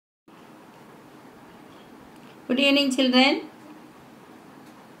Good evening, children.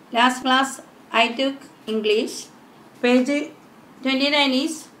 Last class I took English. Page 29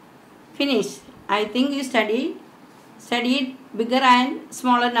 is finished. I think you studied bigger and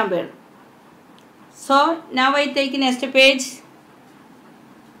smaller number. So now I take next page.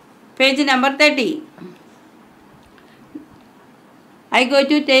 Page number 30. I go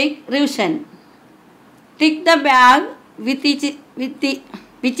to take revision. Tick the bag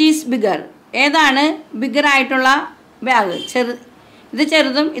which is bigger. ഏതാണ് bigger ആയിട്ടുള്ള bag? ഇത്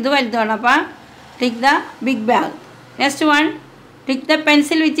ചെറുതും ഇത് വലുതുമാണ്. അപ്പോൾ tick the big bag. Next one, tick the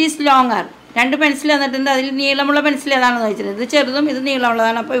pencil which is longer. രണ്ട് pencil തന്നിട്ടുണ്ട്, അതിൽ നീളമുള്ള പെൻസിൽ ഏതാണെന്ന് ചോദിച്ചിട്ടുണ്ട്. ഇത് ചെറുതും ഇത്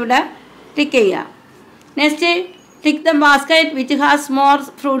നീളമുള്ളതാണ്, അപ്പോൾ ഇവിടെ ടിക്ക് ചെയ്യുക. Next, tick the basket which has more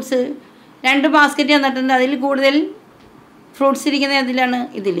fruits. രണ്ട് ബാസ്ക്കറ്റ് തന്നിട്ടുണ്ട്, അതിൽ കൂടുതൽ ഫ്രൂട്ട്സ് ഇരിക്കുന്ന ഇതിലാണ്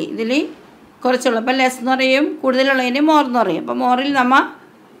ഇതിൽ കുറച്ചുള്ളൂ. അപ്പോൾ ലെസ് എന്ന് പറയും, കൂടുതലുള്ളതിന് മോർ എന്ന് പറയും. അപ്പോൾ മോറിൽ നമ്മൾ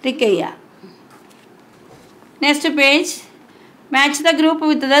ടിക്ക് ചെയ്യുക. Next page, match the group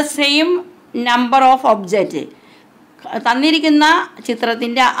with the same number of object. തന്നിരിക്കുന്ന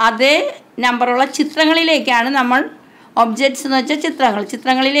ചിത്രത്തിൻ്റെ അതേ നമ്പറുള്ള ചിത്രങ്ങളിലേക്കാണ് നമ്മൾ, ഒബ്ജക്ട്സ് എന്ന് വെച്ചാൽ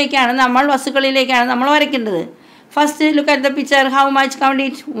ചിത്രങ്ങളിലേക്കാണ് നമ്മൾ, വസ്തുക്കളിലേക്കാണ് നമ്മൾ വരയ്ക്കേണ്ടത്. First look at the picture. How much? Count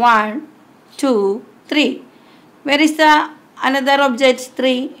it. 1 2 3. Where is the another object?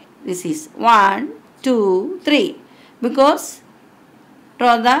 3. This is 1 2 3 because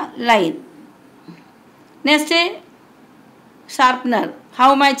draw the line. Next, sharpener. How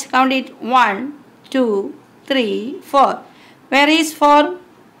much? Count it. 1 2 3 4. Where is 4?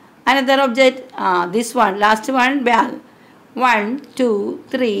 Another object. This one, last one, bag. 1 2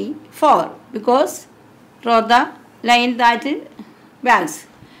 3 4 because draw the line that bags.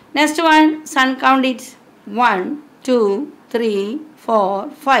 Next one, sun. Count it. 1 2 3 4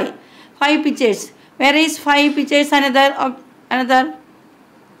 5. 5 pictures. Where is 5 pictures? Another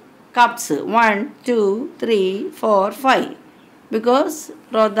cups. 1 2 3 4 5 because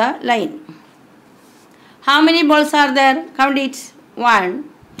draw the line. How many balls are there? Count it. 1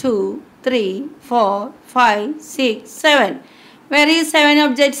 2 3 4 5 6 7. Where is 7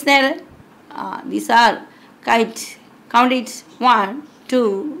 objects there? These are kite. Count it. 1 2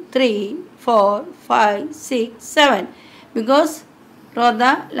 3 4 5 6 7 because draw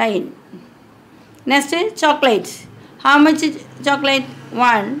the line. Next, chocolate. How much chocolate?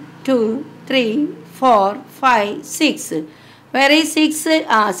 1 2 3 4 5 6. Where is 6?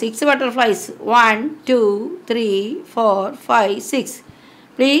 6 butterflies. 1 2 3 4 5 6.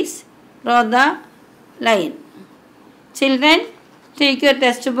 Please draw the line. Children, take your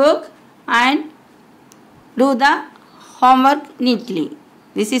textbook and do the homework neatly.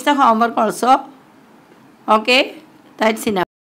 This is the homework also. Okay, that's enough.